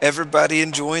 Everybody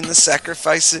enjoying the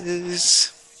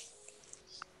sacrifices.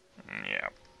 Yeah.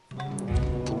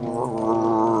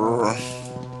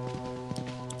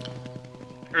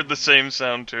 Heard the same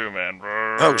sound too, man.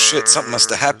 Oh shit, something must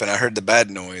have happened. I heard the bad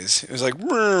noise. It was like,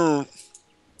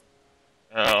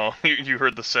 Oh, you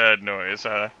heard the sad noise,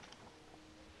 huh?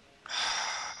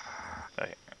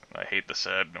 I hate the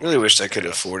sad noise. really wished I could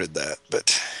have Yes. afforded that,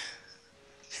 but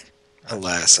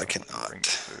alas, I Bring cannot.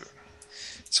 food.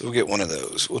 So we'll get one of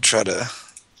those. We'll try to...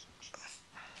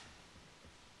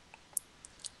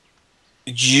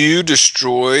 You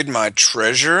destroyed my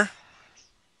treasure?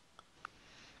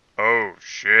 Oh,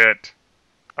 shit.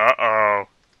 Uh-oh.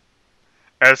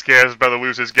 SKS is about to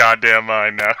lose his goddamn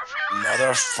mind now.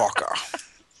 Motherfucker.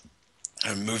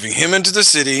 I'm moving him into the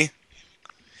city,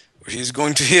 where he's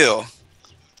going to heal.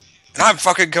 And I'm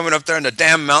fucking coming up there in the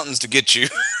damn mountains to get you.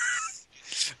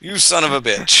 You son of a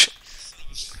bitch.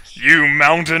 You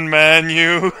mountain man,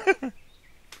 you.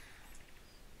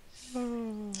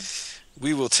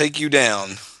 We will take you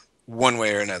down, one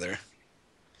way or another.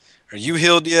 Are you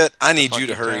healed yet? I need you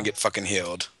to hurry and get fucking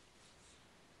healed.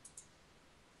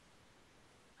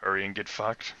 Hurry and get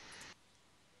fucked.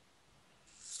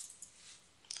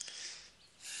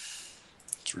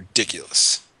 It's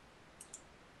ridiculous.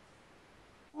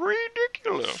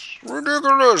 Ridiculous.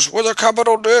 Ridiculous with a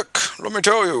capital dick, let me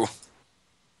tell you.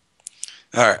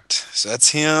 Alright, so that's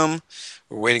him.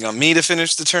 We're waiting on me to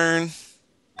finish the turn.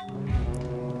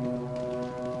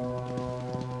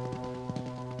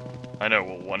 I know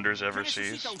what wonders ever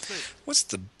sees. What's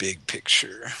the big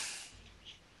picture?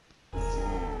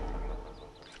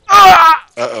 Ah!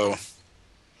 Uh-oh.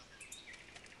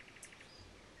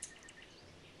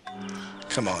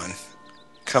 Come on.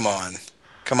 Come on.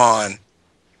 Come on.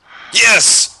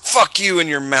 Yes! Fuck you and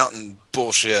your mountain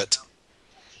bullshit.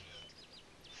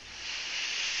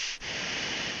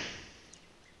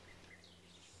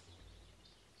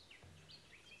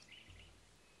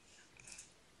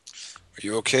 Are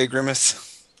you okay,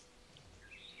 Grimith?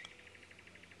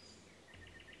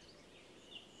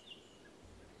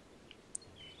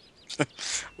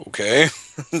 Okay.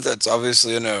 That's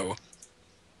obviously a no.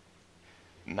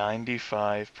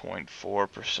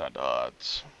 95.4%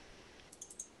 odds.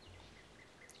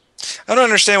 I don't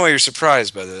understand why you're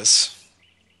surprised by this.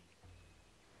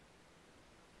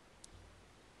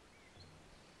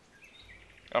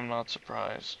 I'm not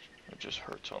surprised. It just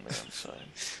hurts on the inside.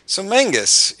 So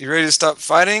Mangus, you ready to stop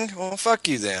fighting? Well, fuck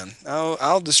you then.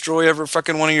 I'll destroy every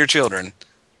fucking one of your children.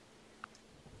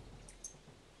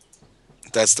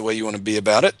 if that's the way you want to be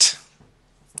about it.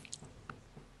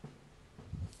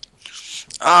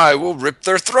 I will rip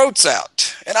their throats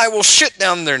out, and I will shit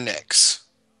down their necks.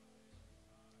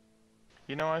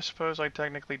 You know, I suppose I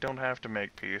technically don't have to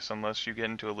make peace unless you get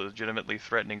into a legitimately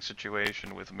threatening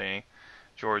situation with me,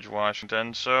 George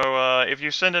Washington. So, if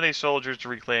you send any soldiers to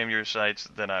reclaim your sites,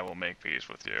 then I will make peace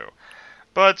with you.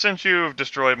 But since you've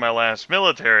destroyed my last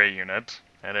military unit,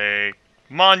 at a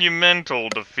monumental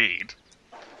defeat,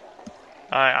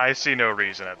 I see no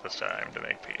reason at this time to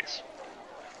make peace.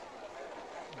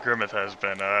 Grimith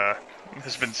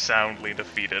has been soundly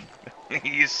defeated.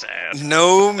 He's sad.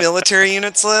 No military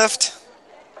units left?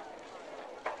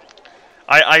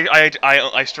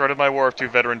 I started my war of two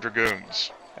veteran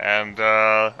dragoons, and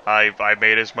I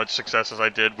made as much success as I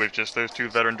did with just those two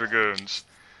veteran dragoons.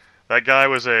 That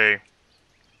guy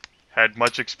had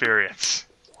much experience.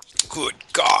 Good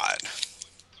God.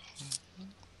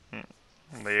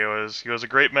 He was a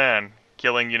great man,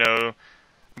 killing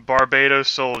Barbados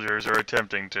soldiers, or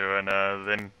attempting to,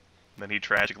 and then he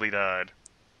tragically died.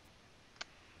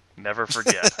 Never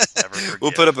forget. Never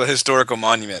We'll put forget. up a historical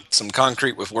monument, some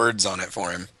concrete with words on it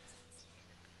for him.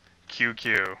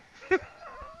 QQ.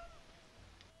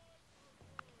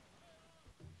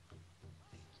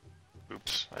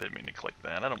 Oops, I didn't mean to click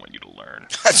that. I don't want you to learn.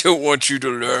 I don't want you to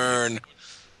learn.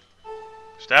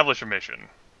 Establish a mission.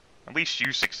 At least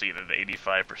you succeeded at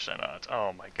 85% odds.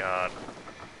 Oh my god.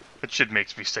 That shit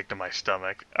makes me sick to my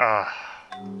stomach. Ah.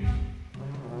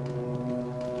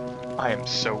 I am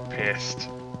so pissed.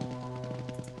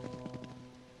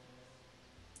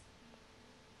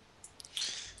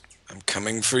 I'm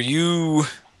coming for you.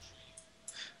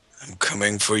 I'm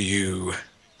coming for you.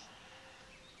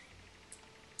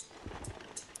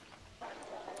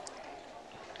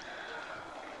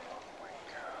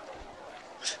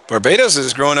 Barbados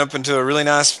is growing up into a really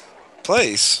nice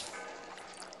place.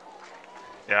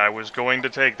 Yeah, I was going to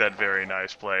take that very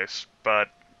nice place, but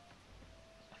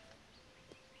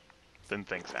then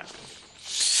things happened.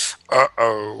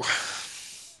 Uh-oh.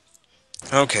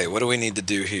 Okay, what do we need to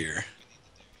do here?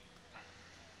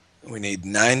 We need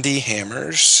 90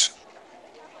 hammers.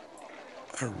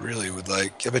 I really would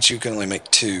like... I bet you can only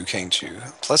make 2, can't you?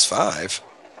 Plus 5.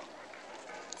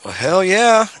 Well, hell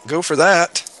yeah. Go for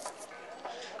that.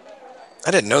 I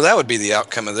didn't know that would be the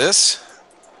outcome of this.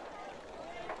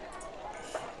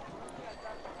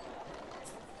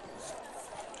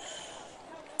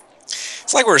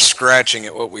 It's like we're scratching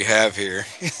at what we have here.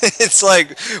 It's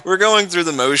like we're going through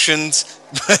the motions,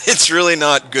 but it's really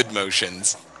not good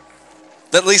motions.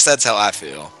 At least that's how I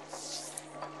feel.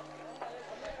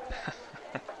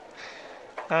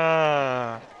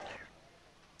 Ah.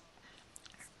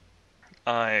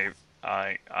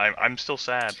 I'm still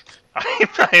sad.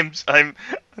 I'm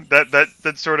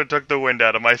that sort of took the wind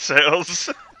out of my sails.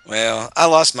 Well, I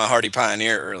lost my hardy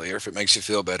pioneer earlier, if it makes you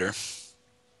feel better.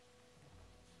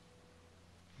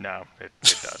 No, it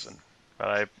doesn't.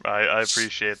 But I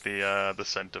appreciate the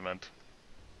sentiment.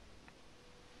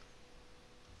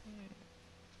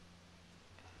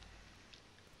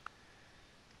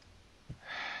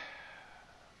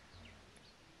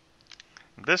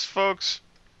 This, folks,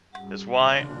 is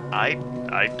why I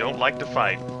don't like to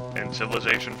fight in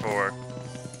Civilization 4.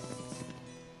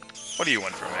 What do you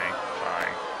want from me?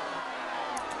 Fine.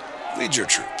 Lead your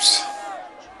troops.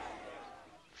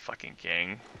 Fucking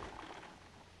king.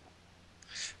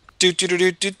 Do do do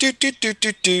do do do do do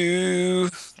do do.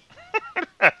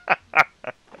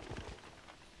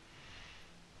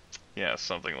 Yeah,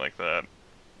 something like that.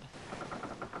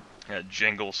 That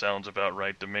jingle sounds about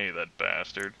right to me, that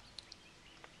bastard.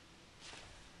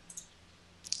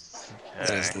 That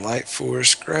Okay. is light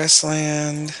forest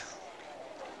grassland.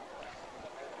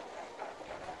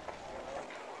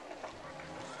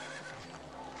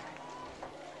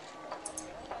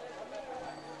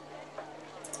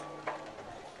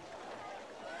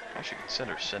 I should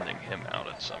consider sending him out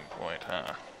at some point,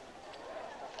 huh?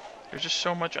 There's just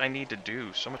so much I need to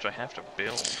do, so much I have to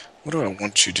build. What do I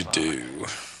want you to Fuck. do?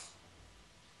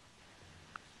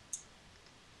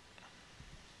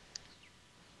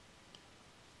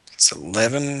 It's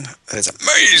 11. That is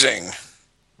amazing.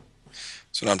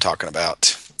 That's what I'm talking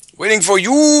about. Waiting for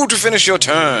you to finish your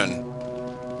turn.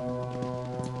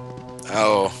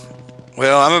 Oh.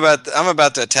 Well, I'm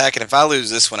about to attack, and if I lose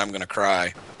this one, I'm going to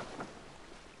cry.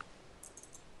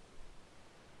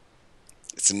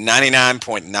 It's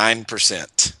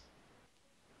 99.9%.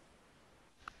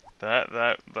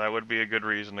 That would be a good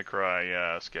reason to cry,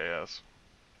 yeah, SKS.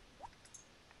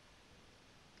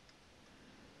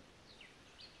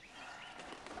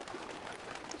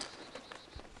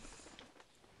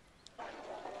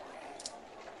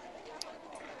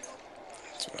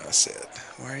 That's what I said.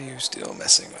 Why are you still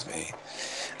messing with me?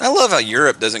 I love how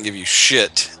Europe doesn't give you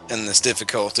shit in this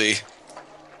difficulty.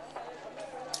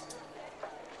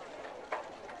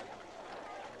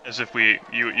 As if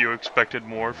you expected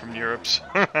more from Europe's.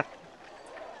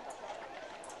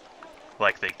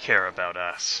 Like they care about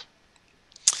us.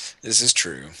 This is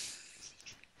true.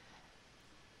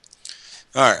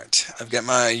 Alright, I've got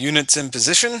my units in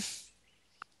position.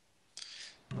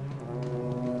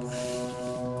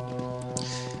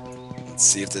 Let's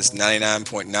see if this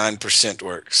 99.9%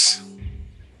 works.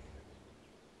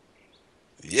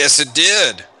 Yes, it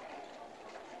did!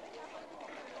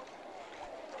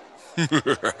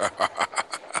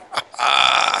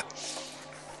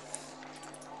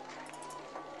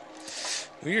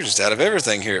 We're just out of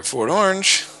everything here at Fort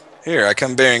Orange. Here, I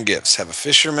come bearing gifts. Have a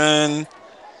fisherman.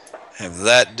 Have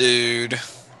that dude.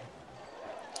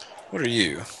 What are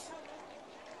you?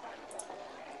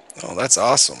 Oh, that's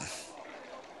awesome.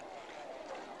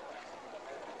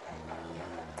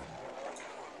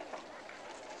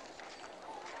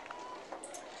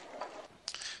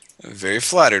 I'm very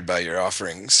flattered by your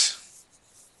offerings.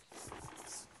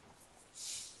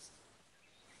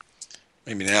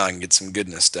 Maybe now I can get some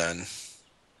goodness done.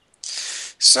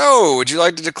 So, would you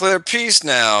like to declare peace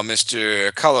now,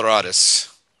 Mr.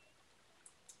 Coloradus?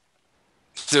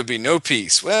 There'll be no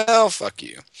peace. Well, fuck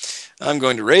you. I'm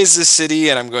going to raise this city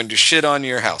and I'm going to shit on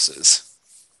your houses.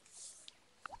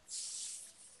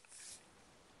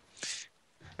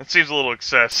 That seems a little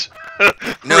excess.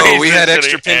 No, we had Raise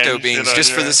extra the city pinto and beans shit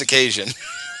just on for your- this occasion.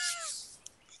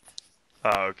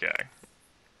 Oh, okay.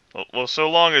 Well, so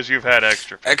long as you've had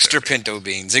extra. Extra pinto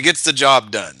beans. It gets the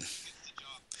job done.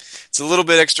 It's a little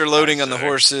bit extra loading on the see.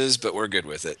 horses, but we're good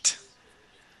with it.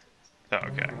 Oh,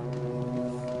 okay.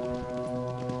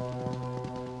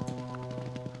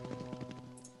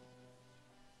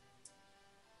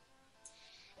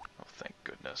 Oh, thank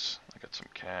goodness. I got some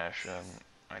cash and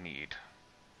I need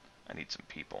some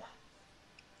people.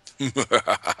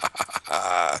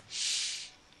 I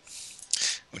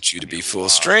want you to be full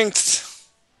strength.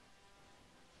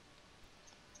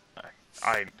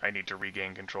 I need to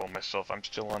regain control of myself. I'm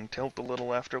still on tilt a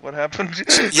little after what happened.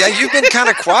 Yeah, you've been kind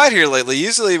of quiet here lately.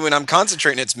 Usually when I'm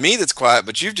concentrating, it's me that's quiet,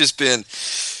 but you've just been,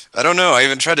 I don't know, I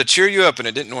even tried to cheer you up and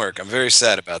it didn't work. I'm very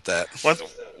sad about that.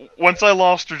 Once I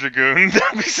lost a dragoon,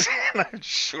 I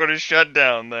sort of shut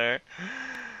down there.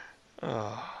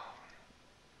 Oh.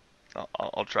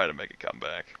 I'll try to make a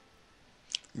comeback.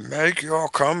 Make your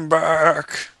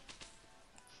comeback.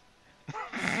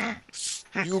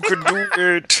 You can do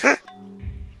it.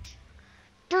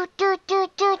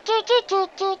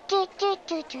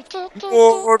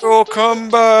 Mortal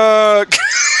comeback.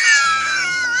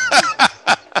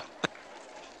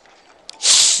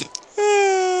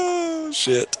 Oh,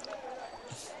 shit.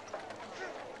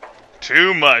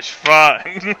 Too much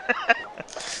fun.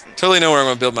 Totally know where I'm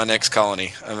going to build my next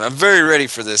colony. I'm very ready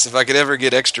for this, if I could ever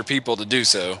get extra people to do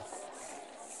so.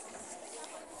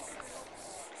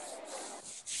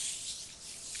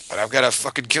 But I've got to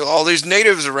fucking kill all these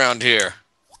natives around here.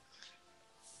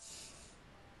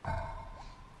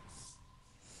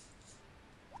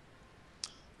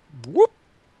 Whoop.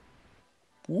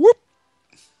 Whoop.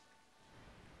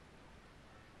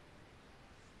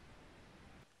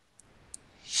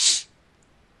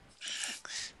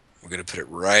 We're going to put it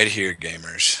right here,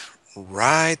 gamers.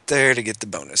 Right there to get the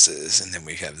bonuses. And then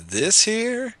we have this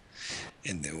here.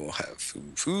 And then we'll have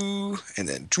foo-foo. And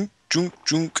then junk, junk,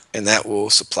 junk. And that will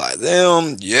supply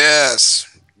them.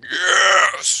 Yes.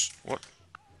 Yes. What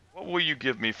will you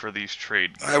give me for these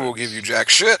trade goods? I will give you jack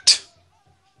shit.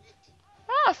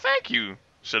 Ah, thank you,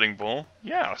 Sitting Bull.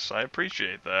 Yes, I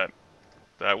appreciate that.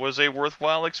 That was a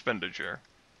worthwhile expenditure.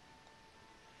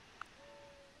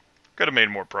 Could have made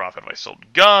more profit if I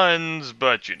sold guns,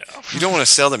 but you know. You don't want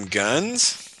to sell them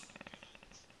guns?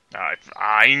 I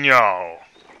know.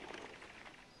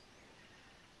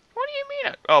 What do you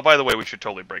mean? Oh, by the way, we should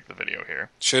totally break the video here.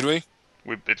 Should we?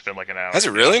 It's been like an hour. Has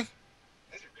it really?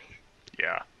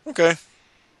 Yeah. Okay.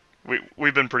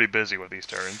 We've been pretty busy with these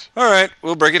turns. All right,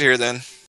 we'll break it here then.